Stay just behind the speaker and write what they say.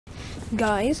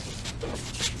guys.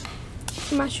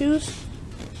 My shoes.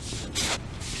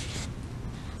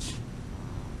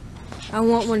 I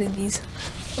want one of these.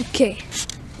 Okay,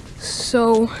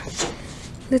 so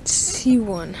let's see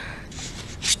one.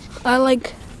 I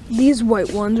like these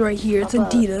white ones right here. It's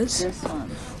Adidas. This one.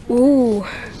 Ooh,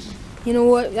 you know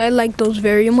what? I like those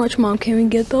very much, Mom. Can we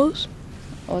get those?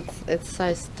 Oh, it's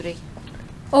size 3.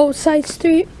 Oh, size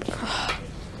 3.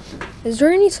 Is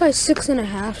there any size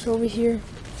 6.5s over here?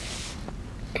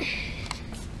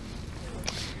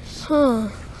 Huh.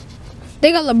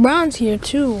 They got LeBrons here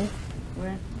too.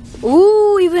 Where?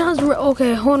 Ooh, even has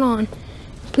okay, hold on.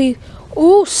 Please.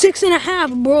 Ooh,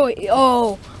 6.5, bro.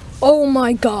 Oh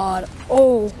my god.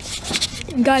 Oh.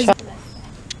 Guys. Okay,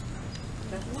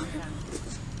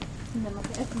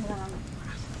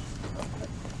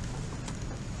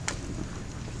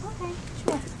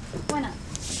 sure. Why not?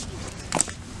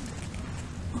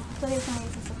 Todavía se me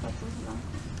dicen zapatos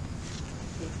blancos.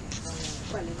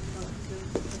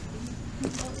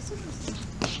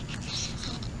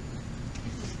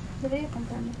 Debería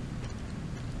comprarme.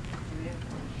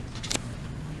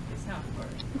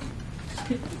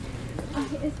 Ay,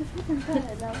 esto fue tan cara, la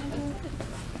verdad.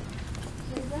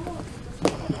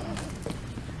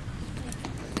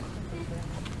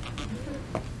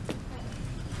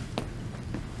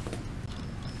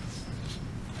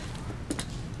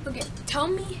 Okay, tell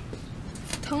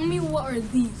me what are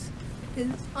these? 'Cause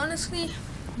honestly,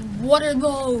 what are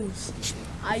those?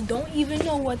 I don't even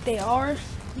know what they are.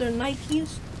 They're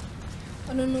Nikes.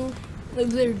 I don't know if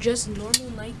they're just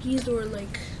normal Nikes or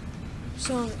like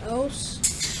something else.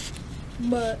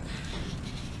 But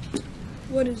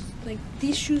what is like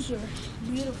these shoes are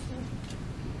beautiful.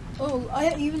 Oh,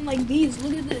 I even like these.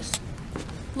 Look at this.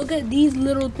 Look at these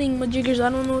little thingamajiggers. I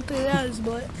don't know what that is,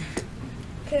 but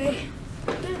okay.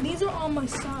 These are all my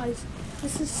size.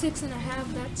 This is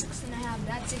 6.5, that's 6.5,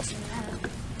 that's 6.5.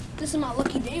 This is my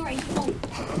lucky day right here. Oh,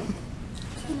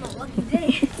 this is my lucky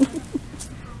day.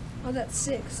 Oh, that's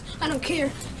 6. I don't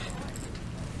care.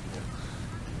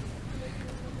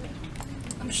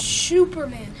 I'm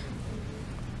SHOEperMAN.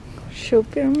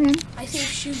 SHOEperMAN? I say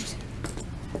shoes.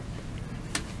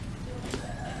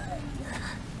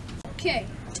 Okay.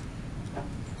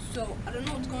 So, I don't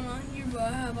know what's going on here, but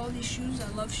I have all these shoes. I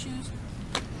love shoes.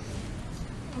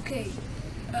 Okay,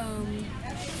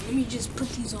 let me just put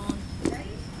these on.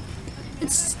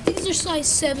 These are size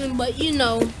 7, but you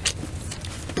know,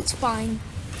 it's fine.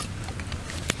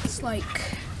 It's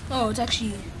like, oh, it's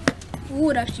actually, ooh,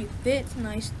 it actually fits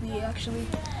nicely, actually.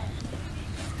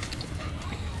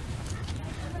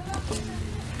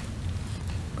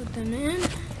 Put them in.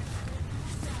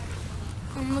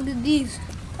 And look at these.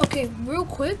 Okay, real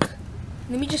quick,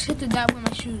 let me just hit the dab with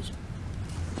my shoes.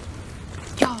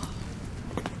 Yeah.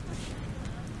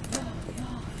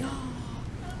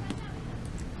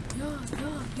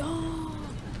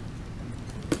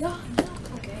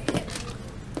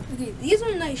 Okay, these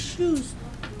are nice shoes.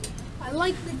 I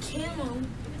like the camo.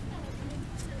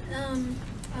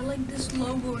 I like this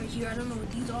logo right here. I don't know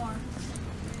what these are.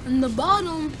 And the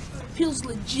bottom feels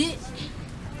legit.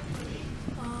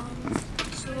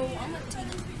 So I'm gonna take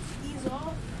these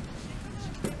off.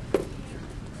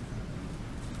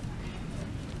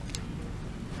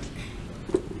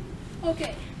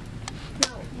 Okay.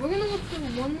 Now we're gonna look for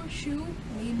one more shoe,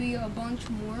 maybe a bunch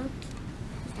more.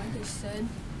 Like I said,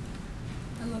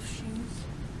 I love shoes,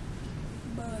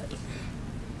 but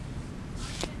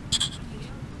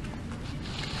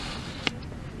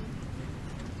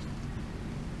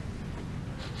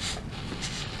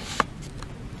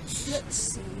let's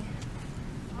see.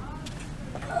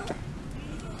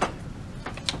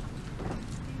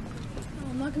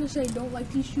 I'm not gonna say I don't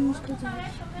like these shoes because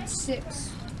it's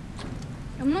 6.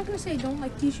 I'm not gonna say I don't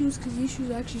like these shoes because these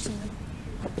shoes are actually some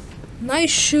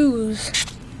nice shoes.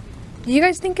 Do you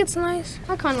guys think it's nice?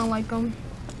 I kind of like them,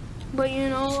 but you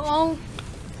know,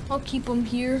 I'll keep them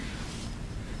here.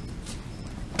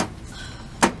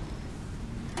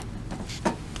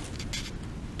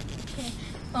 Okay.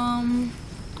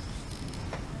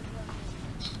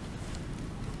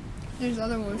 There's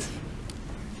other ones.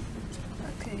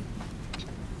 Okay.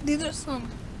 These are some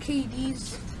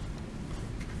KDs.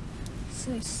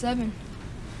 Size 7.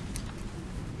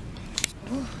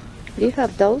 Oh. You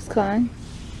have those kind.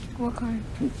 What kind?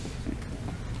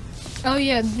 Oh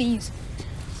yeah, these.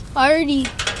 I already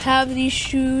have these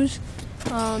shoes.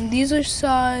 These are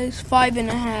size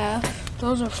 5.5.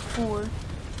 Those are 4.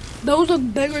 Those are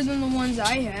bigger than the ones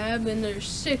I have, and they're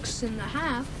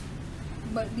 6.5.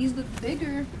 But these look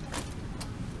bigger.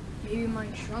 Maybe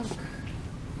mine shrunk.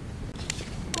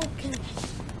 Okay,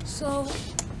 so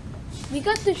we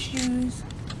got the shoes,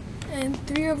 and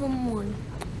 3 of them won.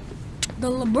 The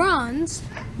LeBrons,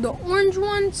 the orange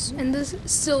ones, and the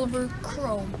silver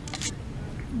chrome.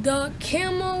 The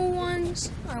camo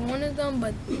ones, I wanted them,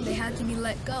 but they had to be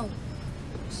let go.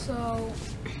 So,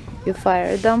 You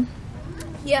fired them?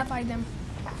 yeah, I fired them.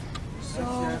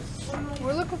 So,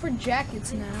 we're looking for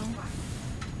jackets now.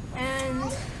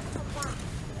 And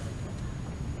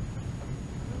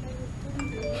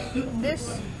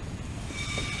this,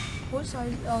 what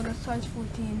size? Oh, that's size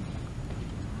 14.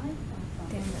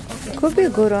 Damn it. Okay. Could be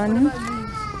good on What you. about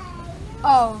these?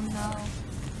 Oh, no.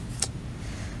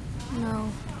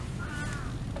 No.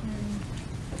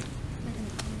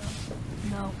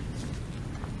 No.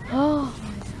 Oh,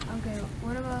 Okay,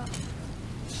 what about...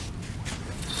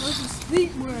 What's the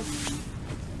sleep word?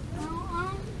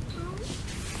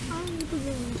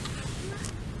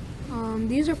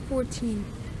 These are 14.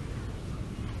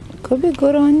 could be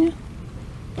good on you.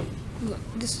 Look,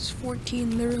 this is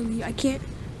 14, literally. I can't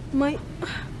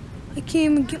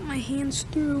even get my hands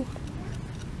through.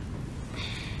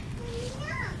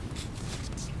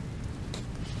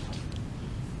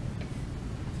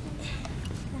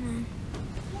 Come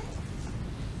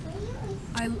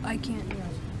on. I can't.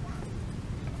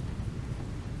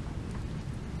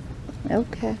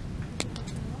 Okay.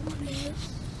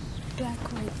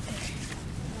 Back right there.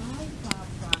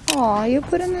 Oh, you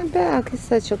put him in back. He's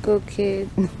such a good kid.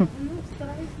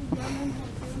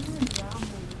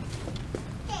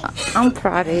 I'm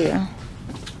proud of you.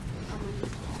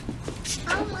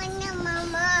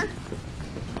 Mama.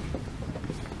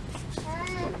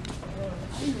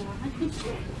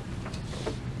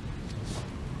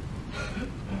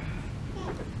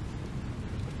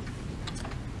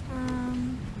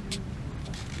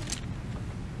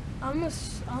 I'm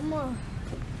a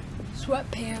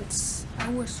sweatpants. I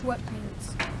wear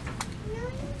sweatpants.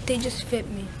 They just fit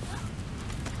me.